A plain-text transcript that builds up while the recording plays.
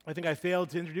I think I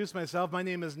failed to introduce myself. My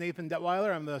name is Nathan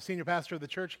Detweiler. I'm the senior pastor of the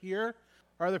church here.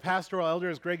 Our other pastoral elder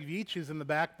is Greg Veach. He's in the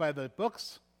back by the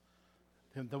books,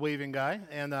 the waving guy.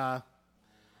 And that's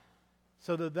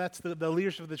the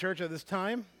leadership of the church at this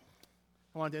time.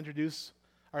 I wanted to introduce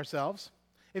ourselves.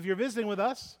 If you're visiting with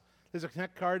us, there's a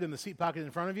Connect card in the seat pocket in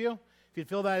front of you. If you'd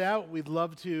fill that out, we'd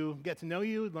love to get to know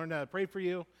you, learn how to pray for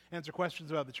you, answer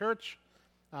questions about the church.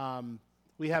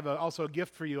 We have also a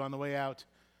gift for you on the way out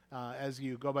as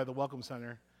you go by the Welcome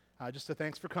Center. Just a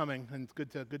thanks for coming, and it's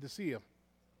good to see you.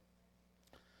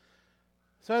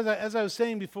 So as I was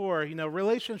saying before,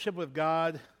 relationship with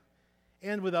God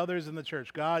and with others in the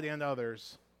church, God and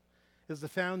others, is the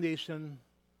foundation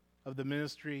of the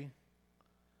ministry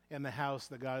and the house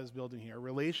that God is building here.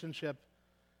 Relationship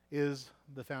is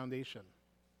the foundation.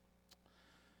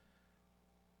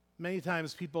 Many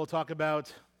times people talk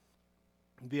about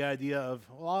the idea of,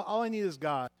 well, all I need is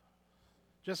God.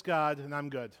 Just God, and I'm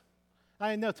good.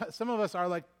 I know some of us are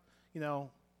like,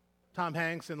 Tom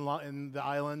Hanks in The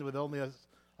Island with only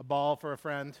a ball for a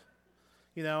friend.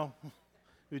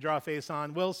 We draw a face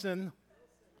on. Wilson.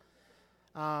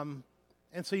 And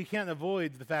so you can't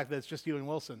avoid the fact that it's just you and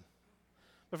Wilson.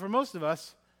 But for most of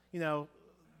us, there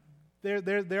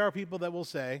are people that will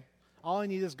say, all I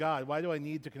need is God. Why do I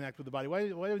need to connect with the body? Why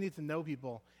do I need to know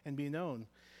people and be known?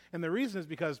 And the reason is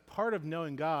because part of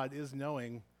knowing God is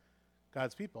knowing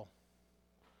God's people.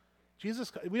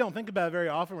 We don't think about it very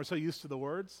often. We're so used to the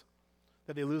words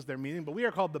that they lose their meaning. But we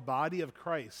are called the body of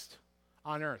Christ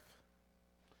on earth.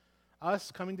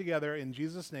 Us coming together in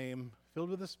Jesus' name, filled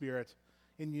with the Spirit,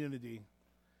 in unity,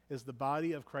 is the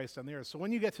body of Christ on the earth. So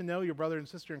when you get to know your brother and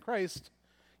sister in Christ,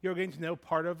 you're getting to know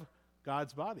part of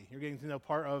God's body. You're getting to know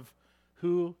part of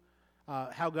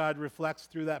how God reflects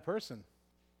through that person.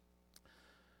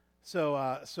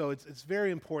 So it's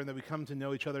very important that we come to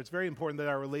know each other. It's very important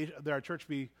that our church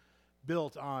be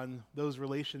built on those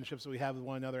relationships that we have with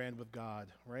one another and with God,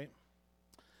 right?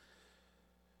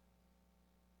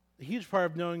 A huge part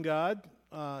of knowing God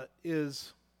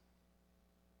is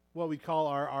what we call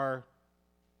our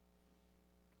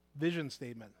vision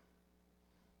statement.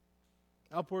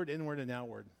 Upward, inward, and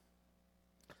outward.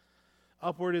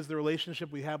 Upward is the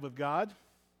relationship we have with God,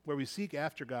 where we seek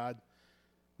after God.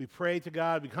 We pray to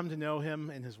God. We come to know Him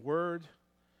in His Word.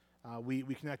 We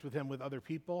connect with Him with other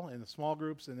people in small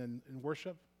groups and in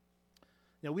worship.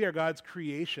 We are God's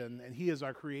creation, and He is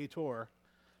our creator.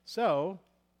 So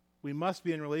we must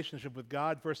be in relationship with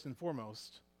God first and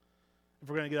foremost if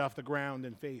we're going to get off the ground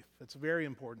in faith. That's very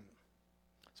important.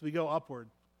 So we go upward,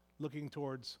 looking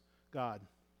towards God.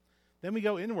 Then we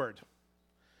go inward.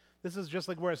 This is just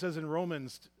like where it says in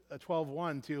Romans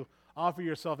 12:1 to offer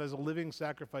yourself as a living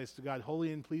sacrifice to God,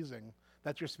 holy and pleasing.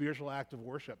 That's your spiritual act of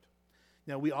worship.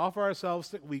 We offer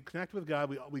ourselves, we connect with God,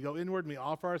 we go inward and we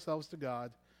offer ourselves to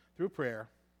God through prayer,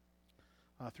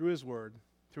 through His Word,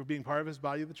 through being part of His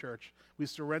body of the church. We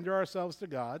surrender ourselves to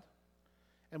God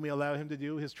and we allow Him to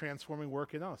do His transforming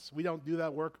work in us. We don't do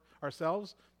that work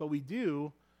ourselves, but we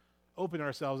do open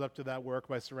ourselves up to that work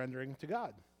by surrendering to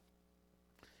God.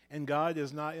 And God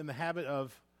is not in the habit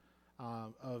of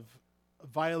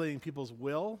violating people's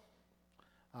will.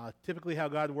 Typically how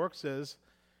God works is,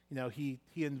 He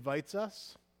invites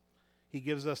us, He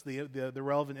gives us the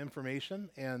relevant information,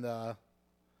 and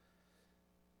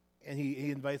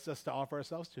He invites us to offer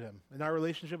ourselves to Him. And our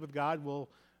relationship with God will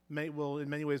in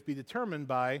many ways be determined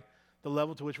by the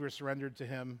level to which we're surrendered to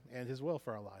Him and His will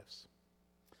for our lives.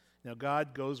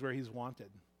 God goes where He's wanted.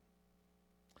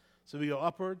 So we go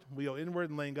upward, we go inward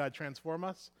and letting God transform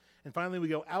us. And finally, we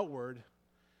go outward.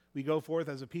 We go forth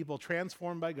as a people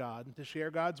transformed by God to share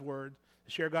God's word,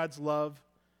 to share God's love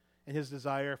and His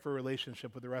desire for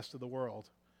relationship with the rest of the world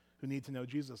who need to know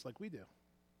Jesus like we do.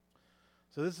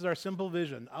 So this is our simple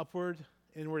vision: upward,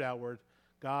 inward, outward,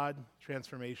 God,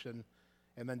 transformation,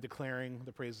 and then declaring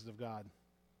the praises of God.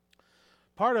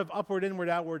 Part of upward, inward,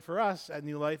 outward for us at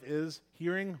New Life is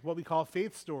hearing what we call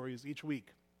faith stories each week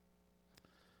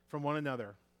from one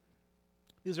another.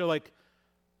 These are like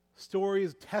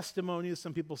stories, testimonies,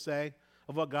 some people say,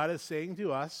 of what God is saying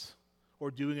to us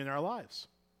or doing in our lives.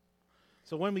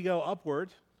 So when we go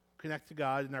upward, connect to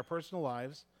God in our personal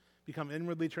lives, become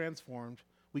inwardly transformed,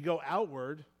 we go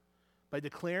outward by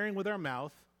declaring with our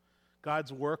mouth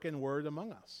God's work and word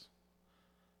among us.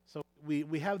 So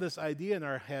we have this idea in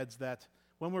our heads that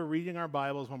when we're reading our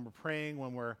Bibles, when we're praying,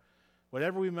 when we're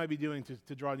whatever we might be doing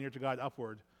to draw near to God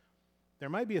upward, there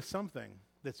might be something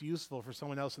that's useful for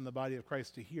someone else in the body of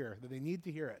Christ to hear, that they need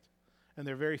to hear it. And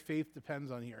their very faith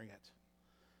depends on hearing it.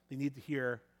 They need to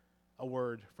hear a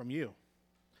word from you.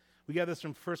 We get this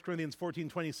from 1 Corinthians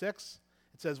 14:26.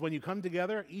 It It says, when you come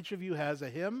together, each of you has a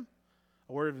hymn,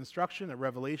 a word of instruction, a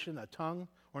revelation, a tongue,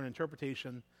 or an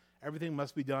interpretation. Everything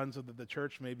must be done so that the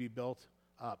church may be built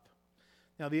up.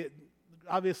 Now,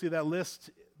 obviously that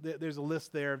list, there's a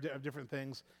list there of different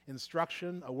things.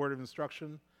 Instruction, a word of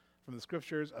instruction from the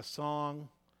scriptures, a song,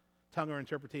 tongue, or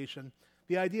interpretation.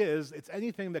 The idea is it's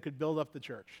anything that could build up the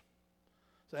church.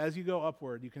 So as you go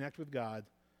upward, you connect with God.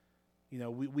 You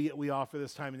know, we offer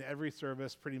this time in every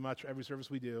service, pretty much every service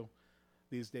we do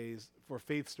these days, for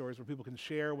faith stories where people can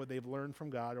share what they've learned from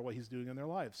God or what he's doing in their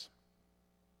lives.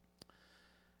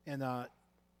 And I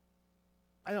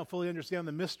don't fully understand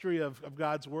the mystery of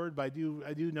God's word, but I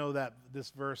do know that this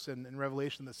verse in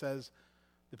Revelation that says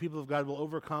the people of God will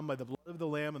overcome by the blood of the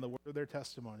Lamb and the word of their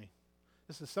testimony.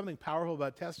 This is something powerful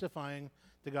about testifying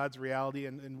to God's reality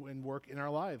and work in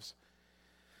our lives.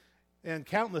 And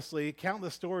countless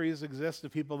stories exist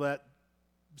of people that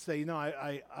say, you know,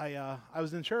 I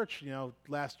was in church, you know,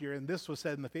 last year, and this was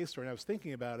said in the faith story, and I was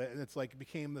thinking about it, and it's like it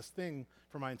became this thing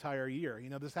for my entire year. You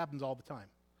know, this happens all the time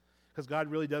because God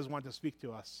really does want to speak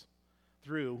to us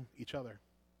through each other.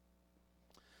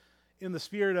 In the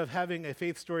spirit of having a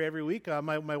faith story every week,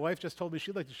 my wife just told me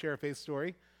she'd like to share a faith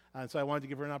story, and so I wanted to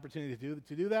give her an opportunity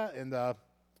to do that, and I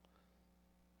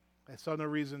saw no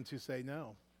reason to say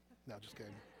no. No, just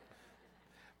kidding.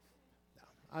 No,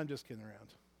 I'm just kidding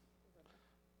around.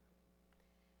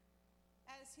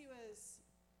 As he was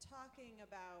talking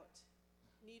about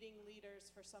needing leaders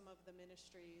for some of the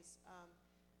ministries,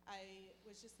 I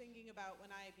was just thinking about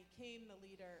when I became the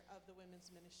leader of the women's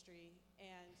ministry,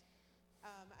 and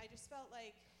I just felt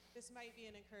like this might be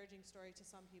an encouraging story to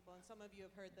some people, and some of you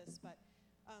have heard this, but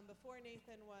before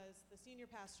Nathan was the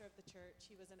senior pastor of the church,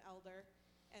 he was an elder,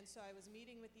 and so I was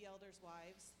meeting with the elders'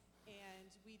 wives,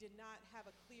 and we did not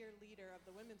have a clear leader of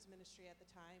the women's ministry at the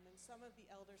time, and some of the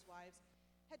elders' wives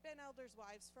had been elders'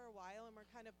 wives for a while and were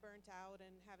kind of burnt out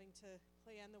and having to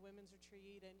plan the women's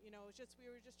retreat, and you know, we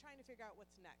were just trying to figure out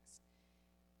what's next.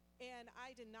 And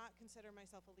I did not consider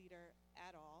myself a leader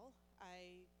at all.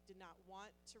 I did not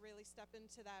want to really step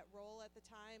into that role at the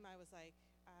time. I was like,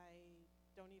 I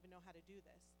don't even know how to do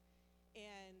this.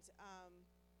 And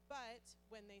but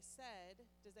when they said,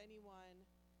 does anyone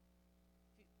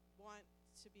want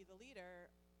to be the leader,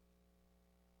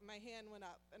 my hand went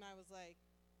up and I was like,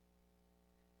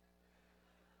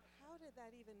 how did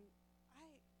that even,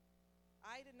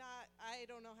 I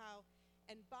don't know how.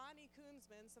 And Bonnie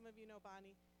Koonsman, some of you know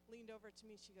Bonnie, leaned over to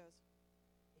me, she goes,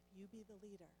 if you be the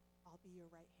leader, I'll be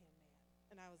your right-hand man.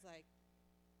 And I was like,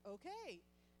 okay.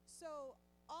 So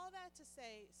all that to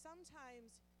say,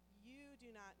 sometimes you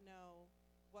do not know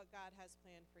what God has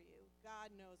planned for you.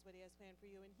 God knows what he has planned for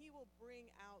you, and he will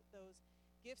bring out those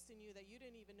gifts in you that you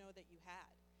didn't even know that you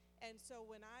had. And so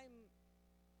when I'm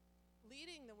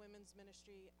leading the women's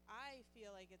ministry, I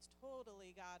feel like it's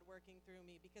totally God working through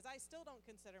me, because I still don't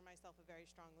consider myself a very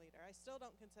strong leader. I still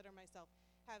don't consider myself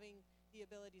having the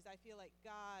abilities. I feel like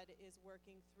God is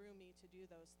working through me to do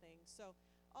those things. So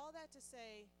all that to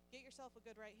say, get yourself a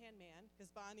good right-hand man, because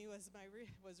Bonnie was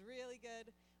really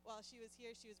good while she was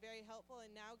here. She was very helpful,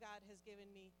 and now God has given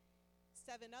me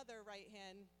 7 other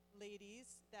right-hand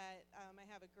ladies that I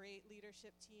have a great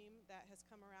leadership team that has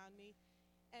come around me.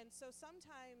 And so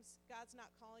sometimes God's not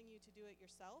calling you to do it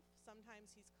yourself.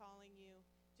 Sometimes he's calling you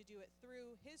to do it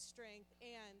through his strength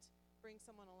and bring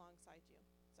someone alongside you.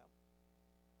 So.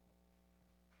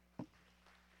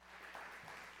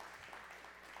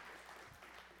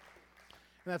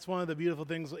 And that's one of the beautiful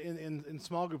things in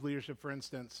small group leadership, for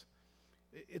instance.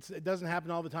 It doesn't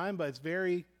happen all the time, but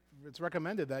it's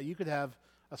recommended that you could have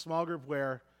a small group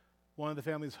where one of the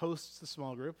families hosts the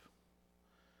small group,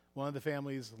 one of the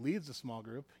families leads a small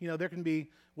group. You know, there can be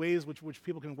ways which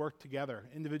people can work together,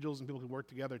 individuals and people can work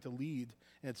together to lead,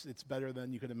 and it's better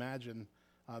than you could imagine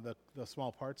the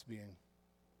small parts being.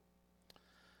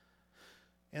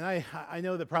 And I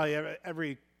know that probably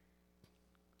every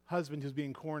husband who's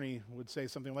being corny would say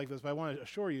something like this, but I want to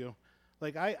assure you,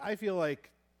 like I feel like,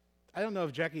 I don't know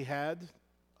if Jackie had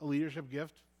a leadership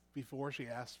gift before she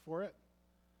asked for it.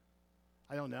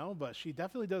 I don't know, but she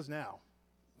definitely does now,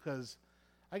 because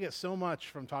I get so much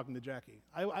from talking to Jackie.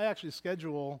 I actually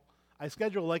schedule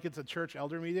like it's a church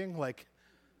elder meeting. Like,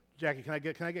 Jackie, can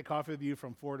I get coffee with you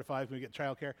from 4 to 5? Can we get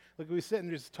childcare? Like, we sit and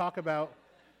just talk about,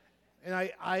 and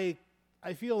I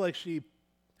feel like she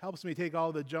helps me take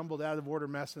all the jumbled, out of order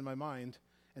mess in my mind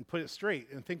and put it straight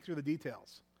and think through the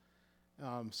details.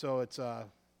 So it's an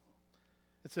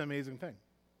amazing thing.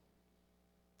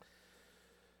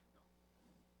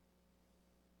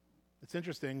 It's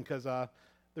interesting because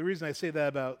the reason I say that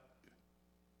about,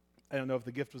 I don't know if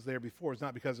the gift was there before, is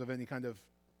not because of any kind of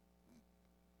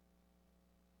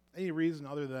any reason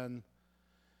other than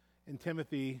in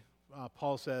Timothy,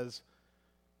 Paul says,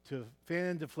 to fan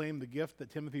into flame the gift that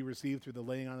Timothy received through the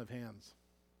laying on of hands.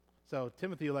 So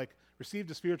Timothy, received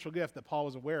a spiritual gift that Paul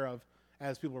was aware of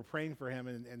as people were praying for him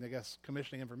and I guess,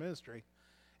 commissioning him for ministry.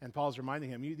 And Paul's reminding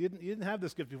him, you didn't have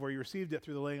this gift before. You received it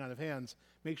through the laying on of hands.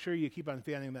 Make sure you keep on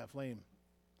fanning that flame.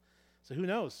 So who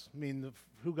knows? I mean,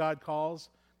 who God calls,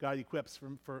 God equips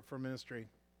for ministry.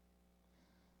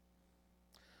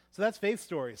 So that's faith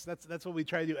stories. That's what we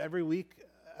try to do every week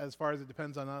as far as it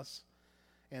depends on us.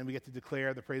 And we get to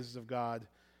declare the praises of God,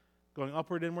 going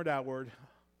upward, inward, outward,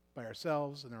 by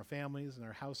ourselves and our families and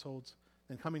our households,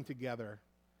 then coming together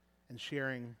and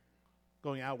sharing,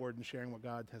 going outward and sharing what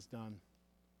God has done.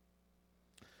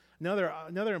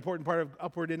 Another important part of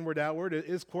upward, inward, outward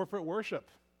is corporate worship,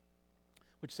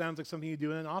 which sounds like something you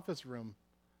do in an office room,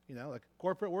 like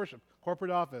corporate worship,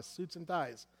 corporate office, suits and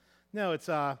ties. No, it's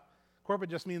corporate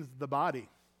just means the body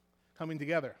coming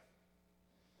together.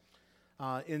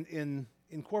 In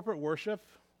corporate worship,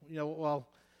 we all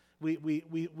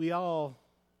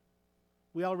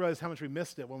realize how much we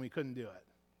missed it when we couldn't do it,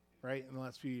 right, in the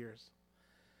last few years.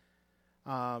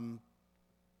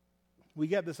 We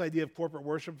get this idea of corporate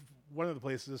worship. One of the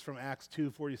places is from Acts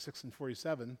 2:46 and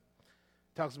 47. It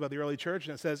talks about the early church,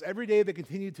 and it says, every day they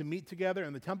continued to meet together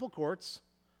in the temple courts.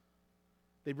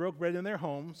 They broke bread in their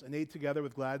homes and ate together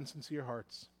with glad and sincere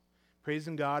hearts,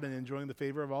 praising God and enjoying the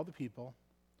favor of all the people.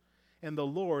 And the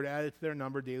Lord added to their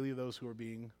number daily those who were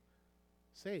being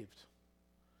saved.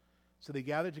 So they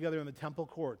gathered together in the temple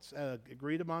courts,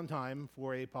 agreed upon time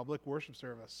for a public worship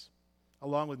service,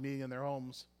 along with meeting in their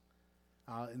homes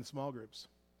in small groups.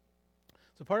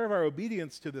 So part of our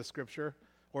obedience to this scripture,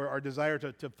 or our desire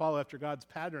to follow after God's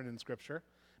pattern in scripture,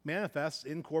 manifests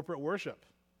in corporate worship,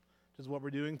 which is what we're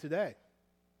doing today.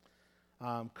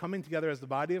 Coming together as the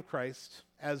body of Christ,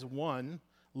 as one,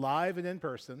 live and in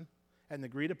person, at an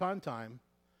agreed upon time,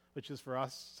 which is for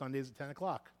us Sundays at 10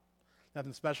 o'clock.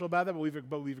 Nothing special about that,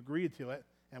 but we've agreed to it,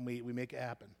 and we make it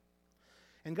happen.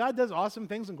 And God does awesome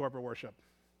things in corporate worship.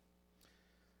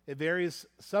 It varies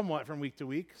somewhat from week to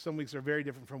week. Some weeks are very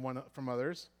different from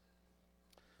others.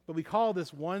 But we call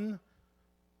this one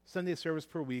Sunday service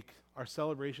per week our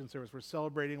celebration service. We're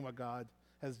celebrating what God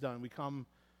has done. We come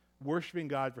worshiping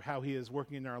God for how he is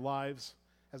working in our lives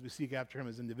as we seek after him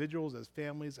as individuals, as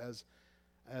families, as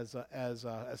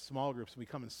small groups. We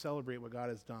come and celebrate what God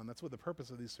has done. That's what the purpose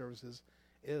of these services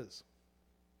is.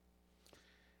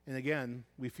 And again,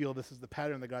 we feel this is the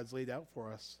pattern that God's laid out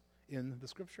for us in the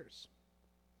scriptures.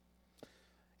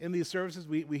 In these services,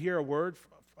 we hear a word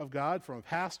of God from a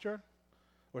pastor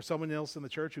or someone else in the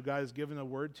church who God has given a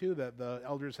word to that the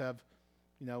elders have,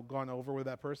 gone over with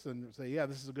that person and say, yeah,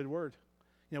 this is a good word.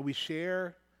 We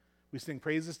share, we sing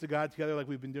praises to God together like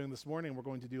we've been doing this morning. We're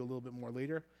going to do a little bit more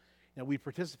later. We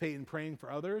participate in praying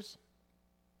for others.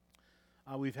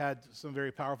 We've had some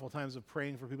very powerful times of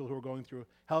praying for people who are going through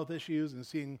health issues and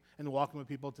seeing and walking with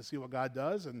people to see what God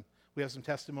does. And we have some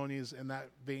testimonies in that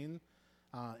vein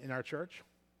in our church.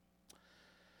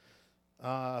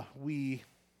 We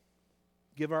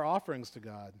give our offerings to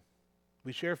God.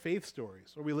 We share faith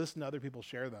stories, or we listen to other people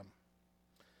share them,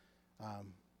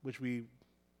 which we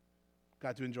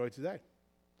got to enjoy today.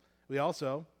 We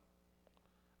also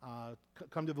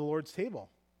come to the Lord's table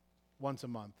once a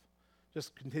month,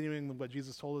 just continuing what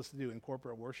Jesus told us to do in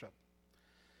corporate worship.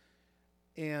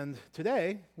 And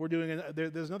today, we're doing,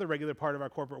 there's another regular part of our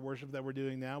corporate worship that we're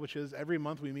doing now, which is every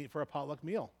month we meet for a potluck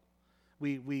meal.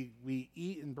 We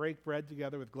eat and break bread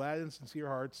together with glad and sincere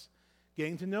hearts,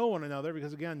 getting to know one another,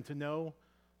 because again, to know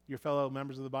your fellow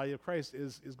members of the body of Christ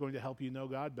is going to help you know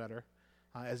God better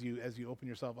as you open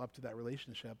yourself up to that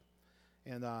relationship.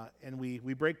 And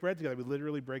we break bread together. We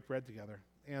literally break bread together.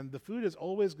 And the food is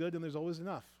always good and there's always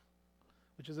enough,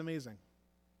 which is amazing.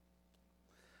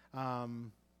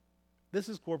 This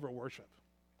is corporate worship.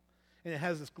 And it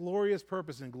has this glorious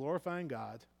purpose in glorifying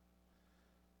God.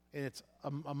 And it's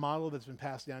a model that's been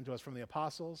passed down to us from the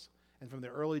apostles and from the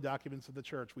early documents of the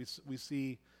church. We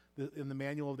see in the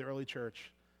manual of the early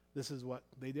church, this is what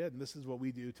they did, and this is what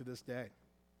we do to this day.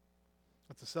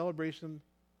 It's a celebration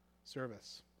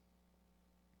service.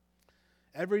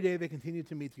 Every day they continued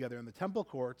to meet together in the temple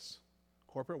courts,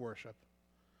 corporate worship.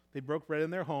 They broke bread in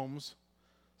their homes,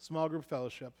 small group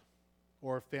fellowship,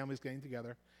 or families getting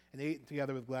together, and ate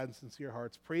together with glad and sincere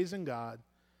hearts, praising God,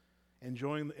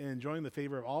 enjoying the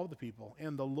favor of all of the people.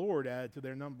 And the Lord added to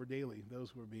their number daily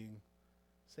those who were being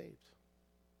saved.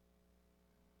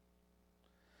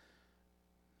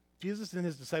 Jesus and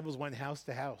his disciples went house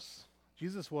to house.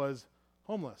 Jesus was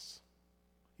homeless.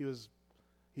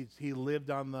 He lived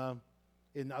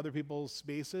in other people's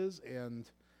spaces, and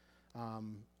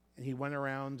And he went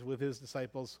around with his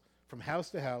disciples from house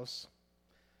to house.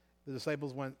 The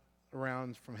disciples went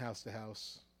around from house to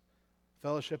house,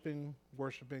 fellowshipping,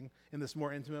 worshiping in this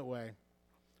more intimate way,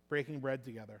 breaking bread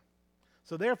together.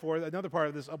 So therefore, another part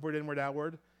of this upward, inward,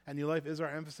 outward at New Life is our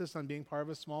emphasis on being part of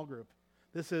a small group.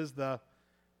 This is the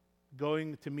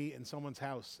going to meet in someone's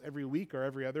house every week or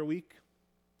every other week.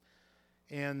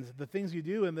 And the things you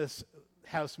do in this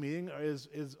house meeting is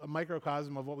a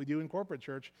microcosm of what we do in corporate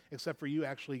church, except for you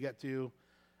actually get to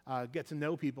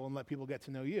know people and let people get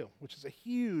to know you, which is a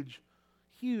huge,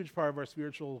 huge part of our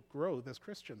spiritual growth as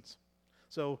Christians.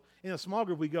 So in a small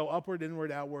group, we go upward,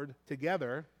 inward, outward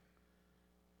together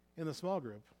in the small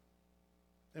group.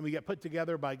 And we get put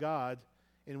together by God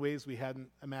in ways we hadn't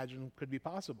imagined could be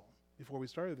possible before we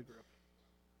started the group.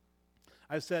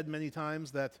 I've said many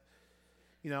times that,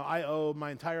 I owe my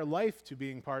entire life to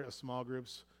being part of small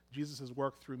groups. Jesus has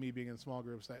worked through me being in small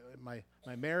groups.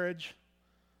 My marriage,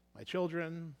 my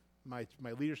children, my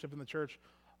leadership in the church,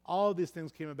 all of these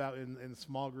things came about in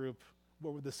small group,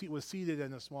 where the seat was seated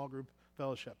in a small group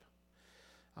fellowship.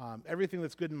 Everything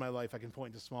that's good in my life, I can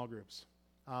point to small groups.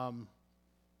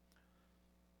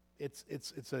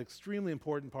 It's an extremely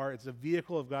important part. It's a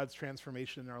vehicle of God's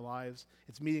transformation in our lives.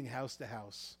 It's meeting house to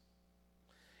house.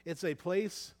 It's a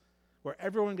place where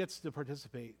everyone gets to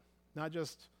participate, not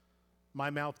just my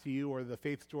mouth to you or the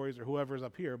faith stories or whoever's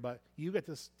up here, but you get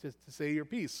to say your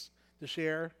piece, to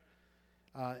share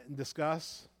and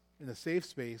discuss in a safe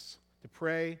space, to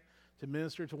pray, to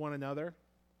minister to one another,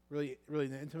 really, really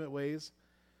in intimate ways.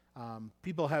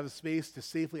 People have a space to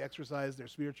safely exercise their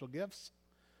spiritual gifts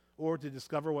or to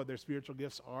discover what their spiritual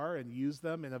gifts are and use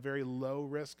them in a very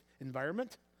low-risk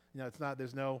environment.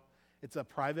 It's a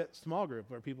private small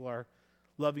group where people are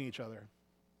loving each other,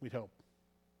 we'd hope.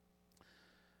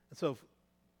 And so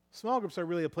small groups are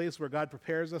really a place where God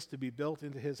prepares us to be built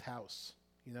into his house.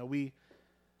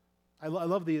 I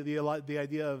love the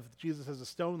idea of Jesus as a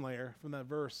stone layer from that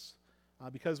verse,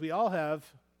 because we all have,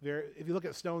 if you look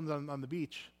at stones on the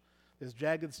beach, there's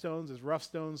jagged stones, there's rough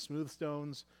stones, smooth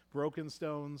stones, broken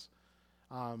stones.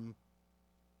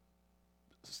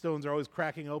 Stones are always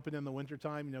cracking open in the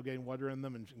wintertime, getting water in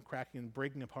them and cracking and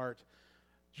breaking apart.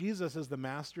 Jesus is the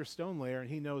master stone layer, and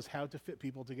he knows how to fit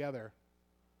people together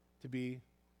to be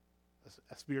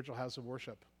a spiritual house of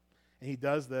worship. And he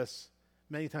does this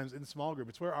many times in small group.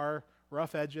 It's where our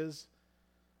rough edges,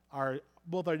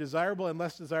 both our desirable and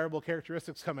less desirable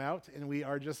characteristics come out, and we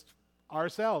are just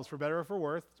ourselves, for better or for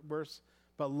worse,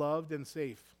 but loved and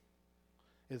safe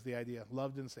is the idea.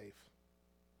 Loved and safe.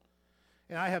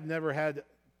 And I have never had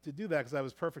to do that because I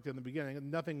was perfect in the beginning.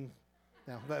 I'm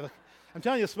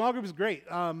telling you, a small group is great.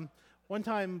 One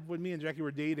time when me and Jackie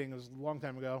were dating, it was a long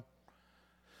time ago,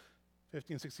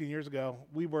 15, 16 years ago,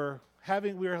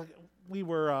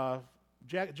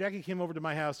 Jackie came over to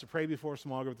my house to pray before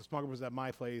small group. The small group was at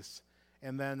my place.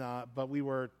 And then,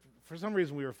 for some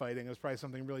reason we were fighting. It was probably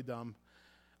something really dumb.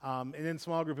 And in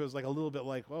small group, it was like a little bit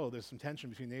like, whoa, there's some tension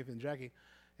between Nathan and Jackie.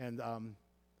 And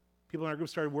people in our group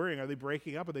started worrying, are they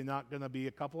breaking up? Are they not going to be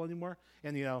a couple anymore?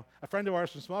 And, a friend of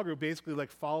ours from small group basically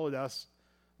followed us,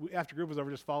 after group was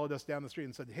over, just followed us down the street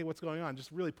and said, hey, what's going on?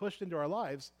 Just really pushed into our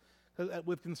lives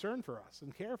with concern for us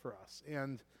and care for us.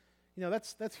 And,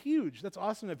 that's huge. That's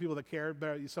awesome to have people that care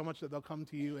about you so much that they'll come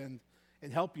to you and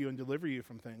help you and deliver you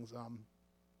from things.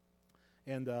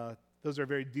 Those are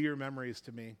very dear memories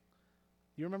to me.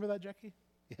 You remember that, Jackie?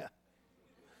 Yeah.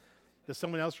 Does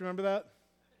someone else remember that?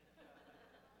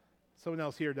 Someone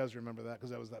else here does remember that because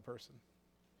that was that person.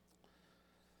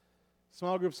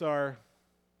 Small groups are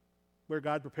where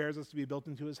God prepares us to be built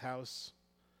into his house,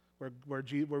 where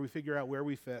we figure out where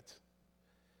we fit.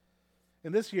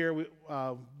 And this year,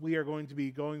 we are going to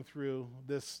be going through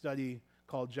this study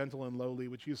called Gentle and Lowly,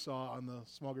 which you saw on the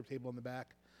small group table in the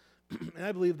back. And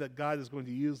I believe that God is going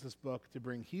to use this book to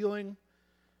bring healing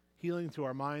to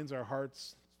our minds, our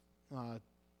hearts,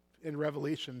 and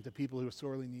revelation to people who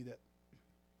sorely need it.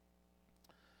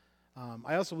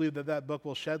 I also believe that book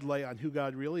will shed light on who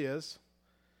God really is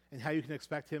and how you can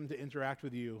expect him to interact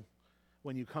with you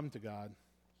when you come to God.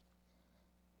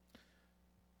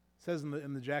 It says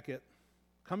in the jacket,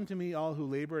 "Come to me, all who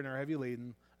labor and are heavy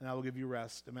laden, and I will give you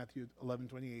rest," in Matthew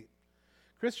 11:28.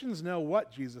 Christians know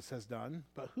what Jesus has done,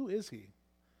 but who is he?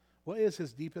 What is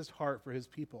his deepest heart for his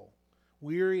people,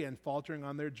 weary and faltering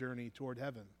on their journey toward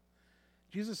heaven?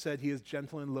 Jesus said he is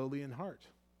gentle and lowly in heart.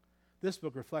 This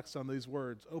book reflects on these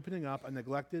words, opening up a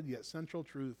neglected yet central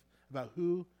truth about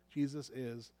who Jesus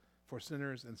is for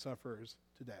sinners and sufferers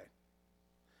today.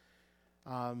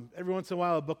 Every once in a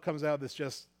while, a book comes out that's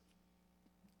just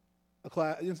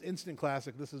instant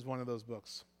classic. This is one of those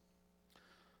books.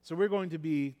 So we're going to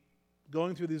be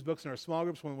going through these books in our small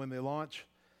groups when they launch.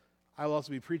 I will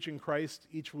also be preaching Christ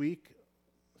each week,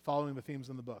 following the themes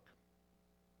in the book.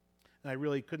 And I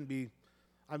really couldn't be,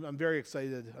 I'm very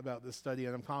excited about this study,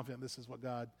 and I'm confident this is what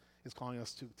God is calling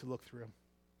us to look through.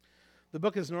 The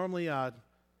book is normally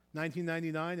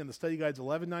 $19.99, and the study guide's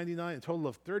 $11.99, a total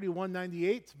of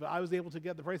 $31.98, but I was able to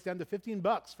get the price down to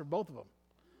 $15 for both of them.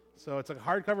 So it's a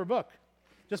hardcover book,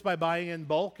 just by buying in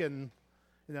bulk and,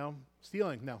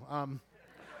 stealing. No.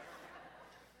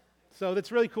 So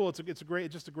that's really cool. It's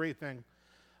just a great thing.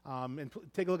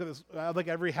 Take a look at this. I'd like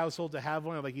every household to have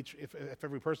one. I'd like if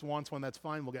every person wants one, that's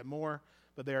fine. We'll get more,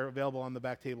 but they're available on the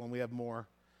back table, and we have more.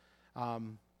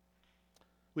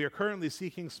 We are currently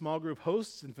seeking small group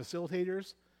hosts and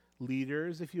facilitators,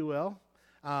 leaders, if you will,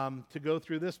 to go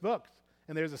through this book.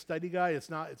 And there's a study guide. It's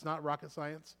not rocket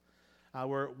science.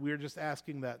 We're just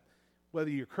asking that whether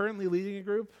you're currently leading a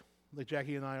group, like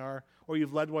Jackie and I are, or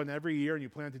you've led one every year and you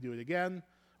plan to do it again,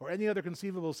 or any other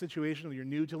conceivable situation where you're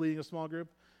new to leading a small group,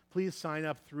 please sign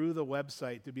up through the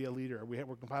website to be a leader. We're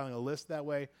compiling a list that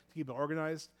way to keep it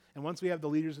organized. And once we have the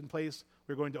leaders in place,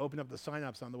 we're going to open up the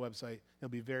sign-ups on the website. It'll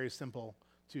be very simple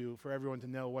for everyone to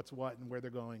know what's what and where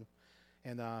they're going.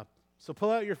 And so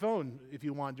pull out your phone if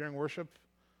you want during worship.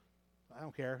 I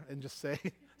don't care. And just say,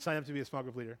 sign up to be a small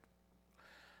group leader.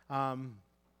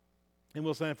 And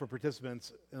we'll sign up for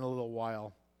participants in a little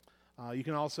while. You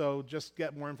can also just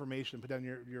get more information, put down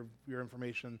your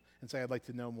information, and say, I'd like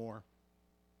to know more.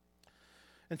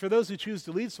 And for those who choose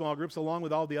to lead small groups, along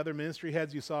with all the other ministry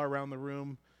heads you saw around the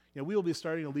room, we will be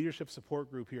starting a leadership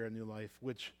support group here at New Life,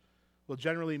 which will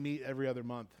generally meet every other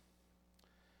month.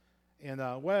 And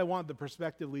what I want the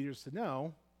prospective leaders to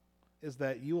know is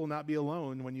that you will not be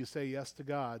alone when you say yes to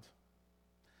God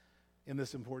in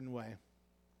this important way.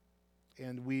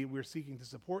 And we're seeking to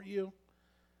support you,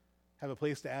 have a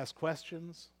place to ask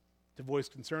questions, to voice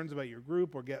concerns about your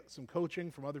group, or get some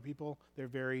coaching from other people. They're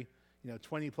very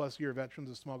 20-plus year veterans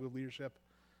of small group leadership.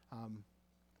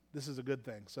 This is a good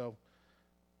thing. So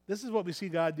this is what we see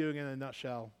God doing in a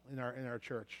nutshell in our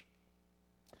church.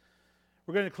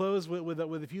 We're going to close with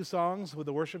a few songs with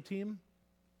the worship team,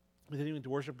 continuing to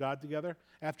worship God together.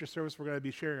 After service, we're going to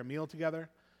be sharing a meal together.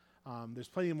 There's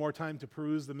plenty more time to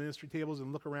peruse the ministry tables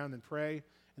and look around and pray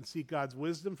and seek God's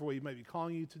wisdom for what He might be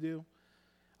calling you to do.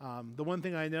 The one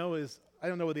thing I know is, I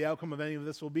don't know what the outcome of any of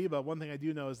this will be, but one thing I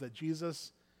do know is that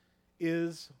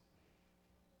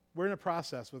we're in a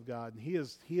process with God, and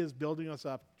He is building us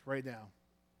up right now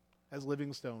as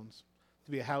living stones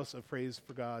to be a house of praise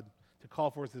for God, to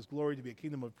call forth His glory, to be a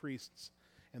kingdom of priests.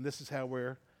 And this is how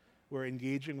we're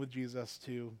engaging with Jesus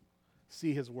to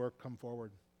see His work come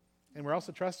forward. And we're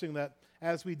also trusting that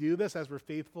as we do this, as we're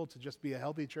faithful to just be a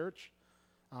healthy church,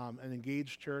 an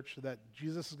engaged church, that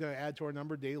Jesus is going to add to our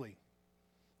number daily,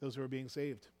 those who are being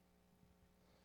saved.